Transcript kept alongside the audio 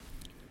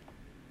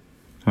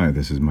Hi,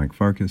 this is Mike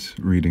Farkas,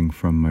 reading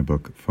from my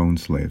book, Phone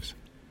Slaves.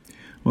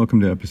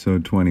 Welcome to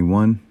episode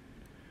 21,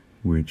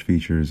 which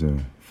features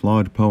a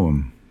flawed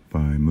poem by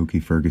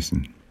Mookie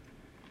Ferguson.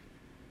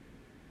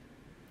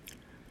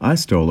 I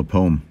stole a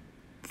poem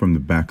from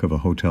the back of a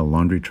hotel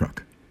laundry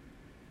truck.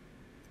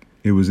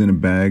 It was in a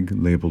bag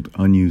labeled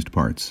unused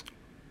parts,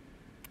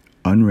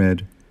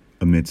 unread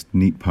amidst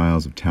neat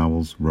piles of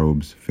towels,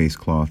 robes, face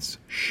cloths,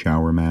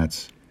 shower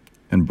mats,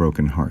 and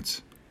broken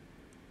hearts.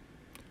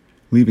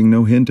 Leaving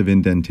no hint of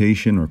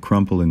indentation or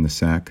crumple in the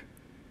sack,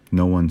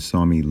 no one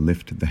saw me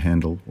lift the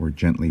handle or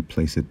gently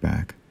place it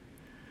back.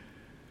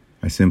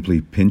 I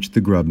simply pinched the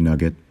grub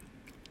nugget,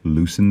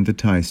 loosened the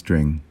tie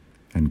string,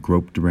 and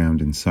groped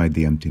around inside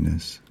the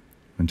emptiness,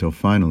 until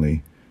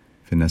finally,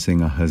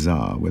 finessing a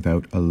huzzah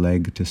without a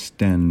leg to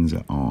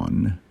stanza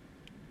on,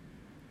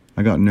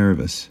 I got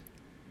nervous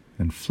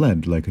and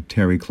fled like a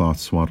terry cloth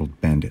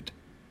swaddled bandit.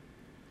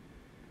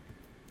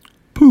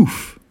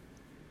 Poof!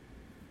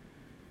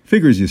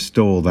 Figures you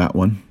stole that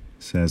one,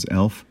 says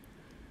Elf.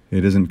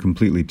 It isn't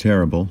completely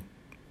terrible.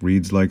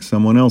 Reads like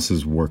someone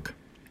else's work.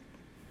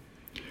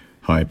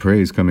 High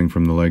praise coming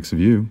from the likes of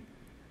you.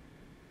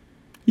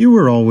 You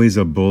were always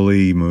a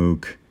bully,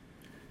 Mook.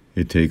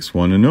 It takes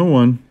one to know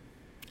one.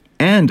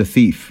 And a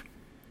thief.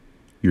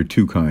 You're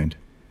too kind.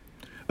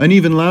 An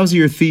even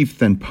lousier thief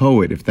than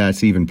poet, if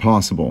that's even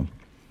possible.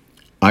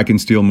 I can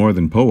steal more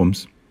than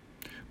poems.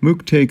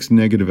 Mook takes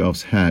Negative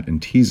Elf's hat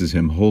and teases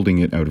him, holding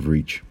it out of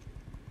reach.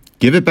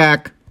 Give it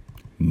back.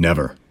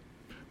 Never.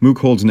 Mook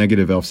holds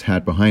Negative Elf's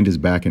hat behind his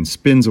back and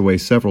spins away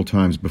several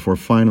times before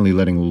finally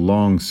letting a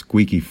long,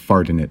 squeaky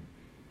fart in it.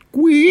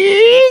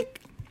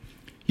 Squeak!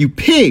 You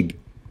pig!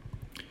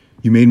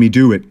 You made me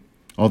do it.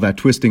 All that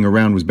twisting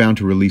around was bound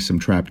to release some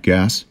trapped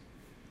gas.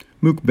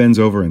 Mook bends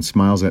over and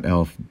smiles at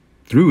Elf,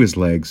 through his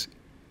legs,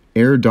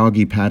 air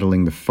doggy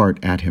paddling the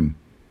fart at him.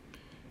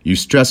 You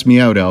stress me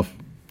out, Elf.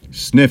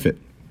 Sniff it.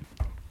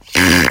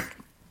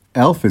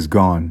 Elf is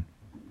gone,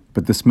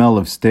 but the smell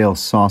of stale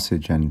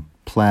sausage and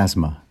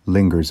plasma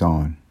lingers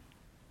on.